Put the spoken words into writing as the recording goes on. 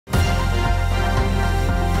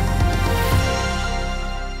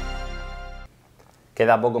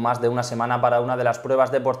Queda poco más de una semana para una de las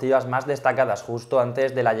pruebas deportivas más destacadas justo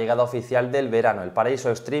antes de la llegada oficial del verano. El Paraíso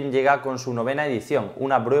Xtrem llega con su novena edición,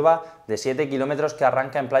 una prueba de 7 kilómetros que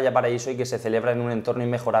arranca en Playa Paraíso y que se celebra en un entorno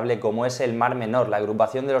inmejorable como es el Mar Menor. La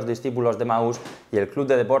agrupación de los Discípulos de Emaús y el Club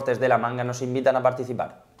de Deportes de la Manga nos invitan a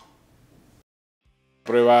participar.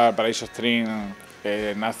 Prueba Paraíso Xtrem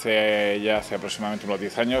nace ya hace aproximadamente unos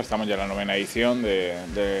 10 años, estamos ya en la novena edición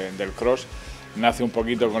del cross. Nace un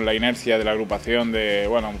poquito con la inercia de la agrupación de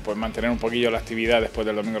pues mantener un poquillo la actividad después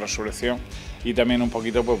del domingo de resurrección y también un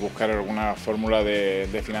poquito pues buscar alguna fórmula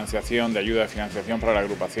de financiación, de ayuda de financiación para la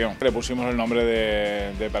agrupación. Le pusimos el nombre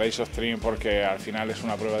de Paraíso Xtrem porque al final es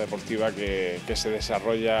una prueba deportiva que se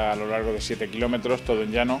desarrolla a lo largo de 7 kilómetros, todo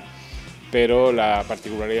en llano, pero la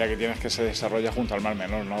particularidad que tiene es que se desarrolla junto al Mar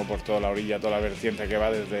Menor, ¿no? Por toda la orilla, toda la vertiente que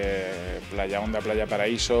va desde Playa Honda, Playa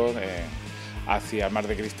Paraíso, hacia el Mar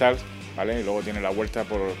de Cristal, ¿vale? Y luego tiene la vuelta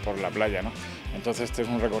por la playa, ¿no? Entonces este es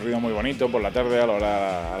un recorrido muy bonito por la tarde,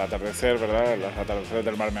 al atardecer, ¿verdad? Los atardeceres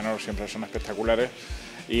del Mar Menor siempre son espectaculares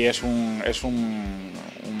y es un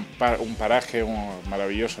paraje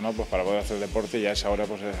maravilloso, ¿no? Pues para poder hacer deporte y a esa hora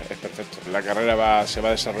pues es perfecto. La carrera se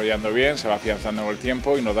va desarrollando bien, se va afianzando en el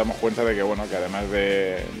tiempo y nos damos cuenta de que, que además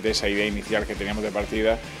de esa idea inicial que teníamos de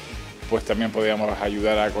partida, pues también podíamos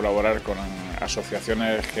ayudar a colaborar con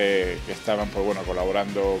asociaciones que estaban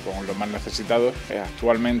colaborando con los más necesitados.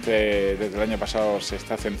 Actualmente, desde el año pasado, se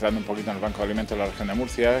está centrando un poquito en el Banco de Alimentos de la región de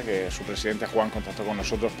Murcia, que su presidente Juan contactó con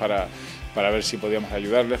nosotros para ver si podíamos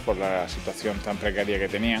ayudarles por la situación tan precaria que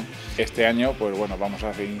tenían. Este año vamos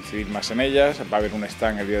a incidir más en ellas, va a haber un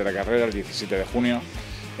stand el día de la carrera, el 17 de junio,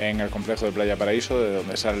 en el complejo de Playa Paraíso, de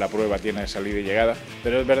donde sale la prueba, tiene salida y llegada.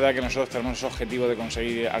 Pero es verdad que nosotros tenemos ese objetivo de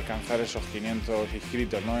conseguir alcanzar esos 500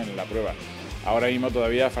 inscritos, ¿no?, en la prueba. Ahora mismo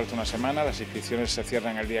todavía falta una semana, las inscripciones se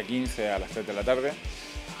cierran el día 15 a las 3 de la tarde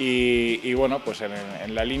y pues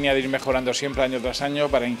en la línea de ir mejorando siempre año tras año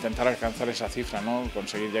para intentar alcanzar esa cifra, ¿no?,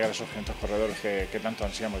 conseguir llegar a esos 500 corredores que tanto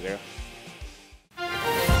ansiamos llegar.